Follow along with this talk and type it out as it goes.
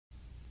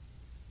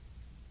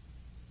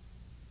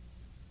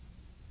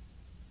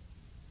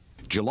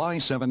July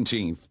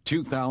 17th,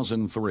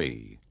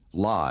 2003.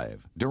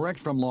 Live, direct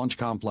from Launch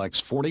Complex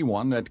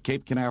 41 at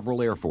Cape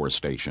Canaveral Air Force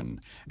Station.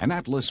 An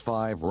Atlas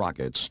V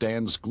rocket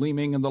stands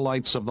gleaming in the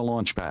lights of the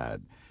launch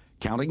pad,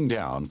 counting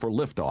down for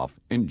liftoff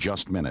in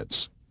just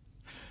minutes.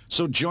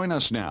 So join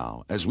us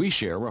now as we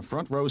share a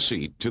front row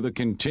seat to the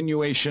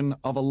continuation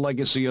of a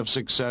legacy of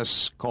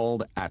success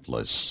called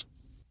Atlas.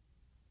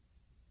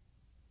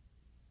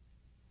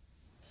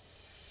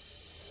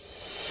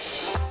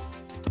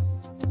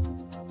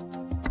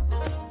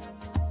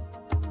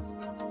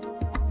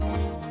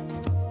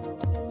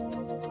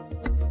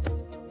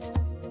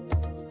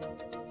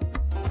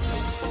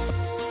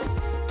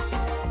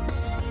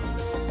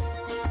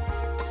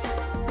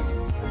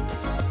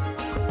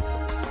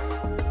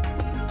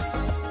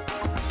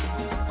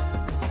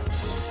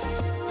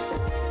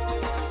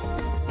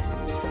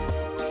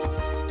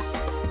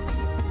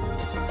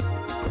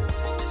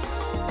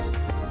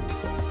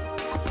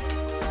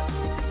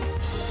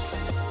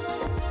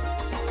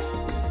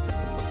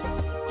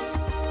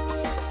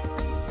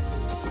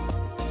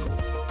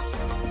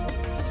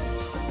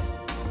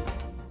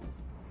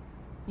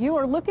 You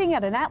are looking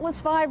at an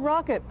Atlas V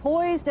rocket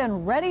poised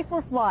and ready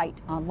for flight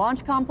on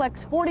Launch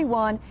Complex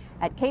 41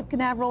 at Cape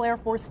Canaveral Air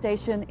Force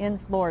Station in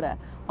Florida.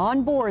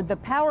 On board, the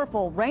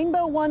powerful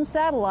Rainbow-1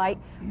 satellite,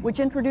 which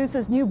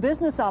introduces new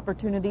business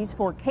opportunities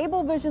for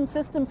Cablevision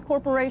Systems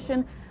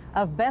Corporation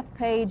of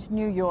Bethpage,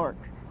 New York.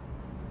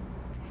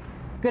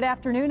 Good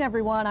afternoon,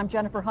 everyone. I'm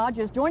Jennifer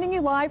Hodges, joining you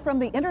live from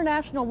the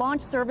International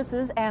Launch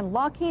Services and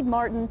Lockheed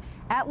Martin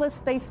Atlas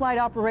Spaceflight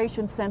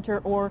Operations Center,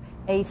 or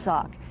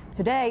ASOC.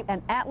 Today,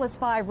 an Atlas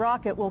V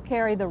rocket will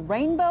carry the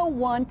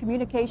Rainbow-1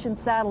 communication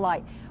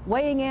satellite,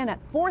 weighing in at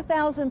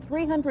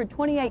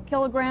 4,328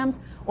 kilograms,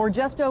 or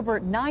just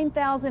over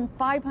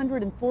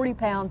 9,540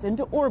 pounds,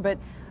 into orbit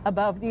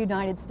above the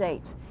United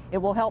States. It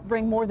will help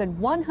bring more than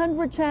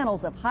 100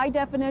 channels of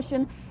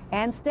high-definition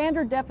and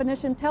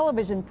standard-definition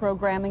television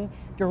programming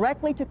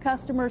directly to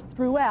customers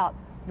throughout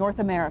North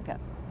America.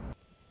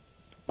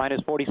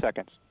 Minus 40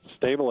 seconds.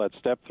 Stable at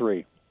step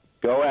 3.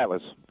 Go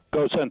Atlas.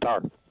 Go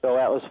Centaur. Go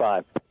Atlas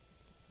V.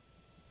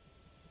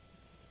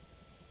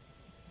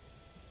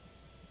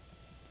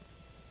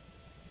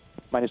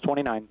 Minus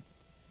 29.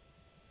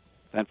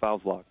 And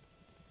files logged.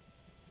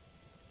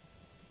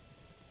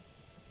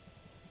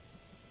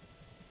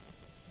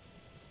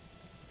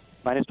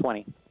 Minus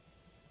 20.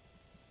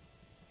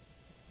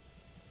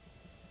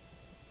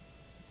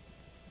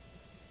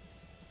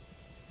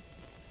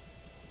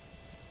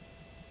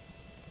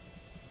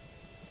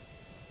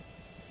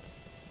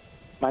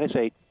 Minus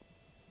 8.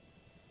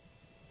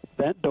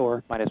 Vent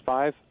door. Minus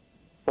 5,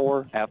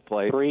 4, aft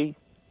plate, 3,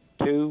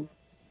 2,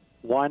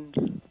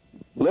 1.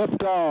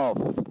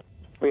 Liftoff.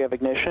 We have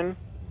ignition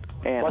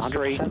and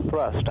 100%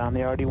 thrust on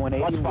the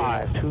RD-180. We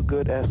have 2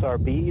 good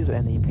SRBs,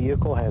 and the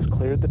vehicle has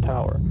cleared the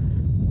tower.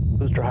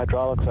 Booster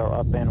hydraulics are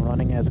up and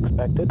running as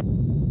expected.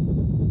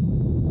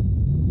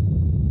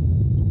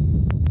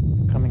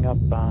 Coming up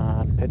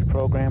on pitch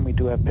program, we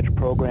do have pitch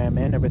program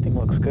in. Everything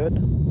looks good.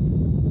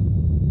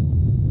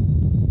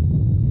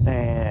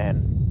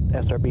 And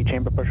SRB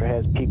chamber pressure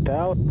has peaked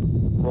out.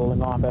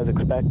 Rolling off as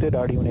expected.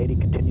 RD-180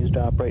 continues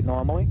to operate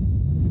normally.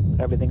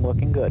 Everything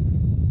looking good.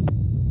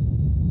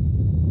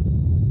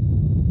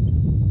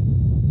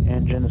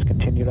 Engines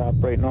continue to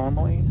operate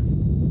normally.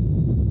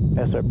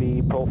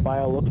 SRB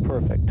profile looks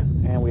perfect.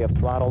 And we have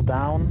throttle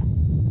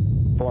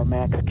down for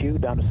max Q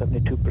down to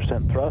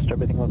 72% thrust.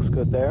 Everything looks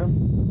good there.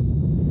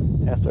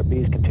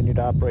 SRBs continue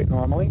to operate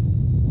normally.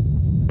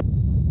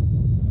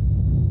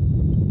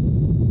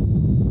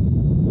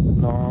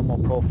 Normal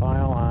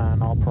profile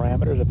on all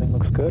parameters. Everything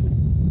looks good.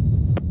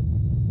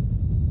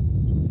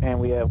 And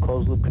we have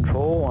closed loop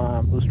control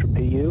on booster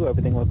PU.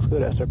 Everything looks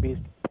good. SRBs.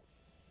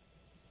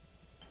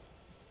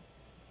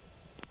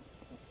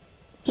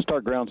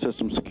 Start ground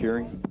system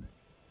securing.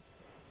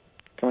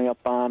 Coming up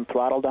on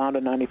throttle down to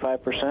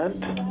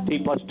 95%. T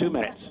plus 2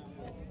 minutes.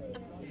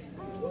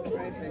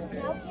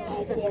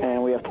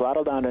 And we have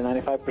throttle down to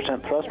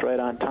 95% thrust right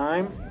on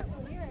time.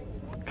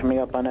 Coming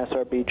up on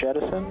SRB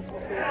jettison.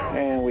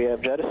 And we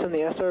have jettisoned the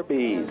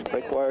SRBs.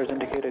 Brake wires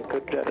indicated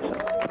good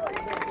jettison.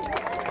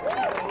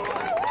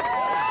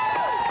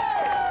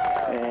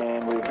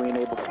 And we've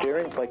re-enabled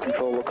steering. Flight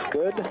control looks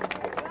good.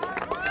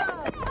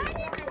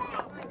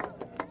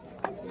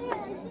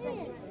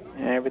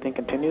 And everything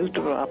continues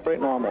to operate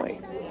normally.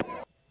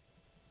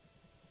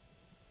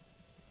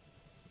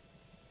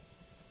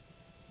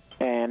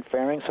 And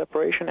fairing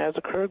separation has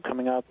occurred.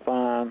 Coming up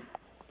on,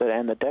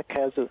 and the deck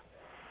has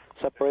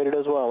separated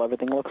as well.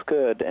 Everything looks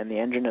good, and the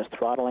engine is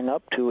throttling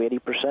up to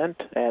 80%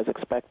 as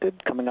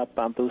expected. Coming up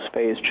on boost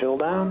phase chill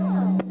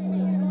down.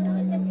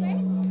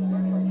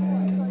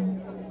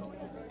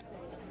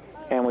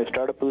 And we've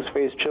started boost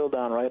phase chill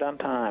down right on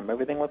time.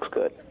 Everything looks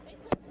good.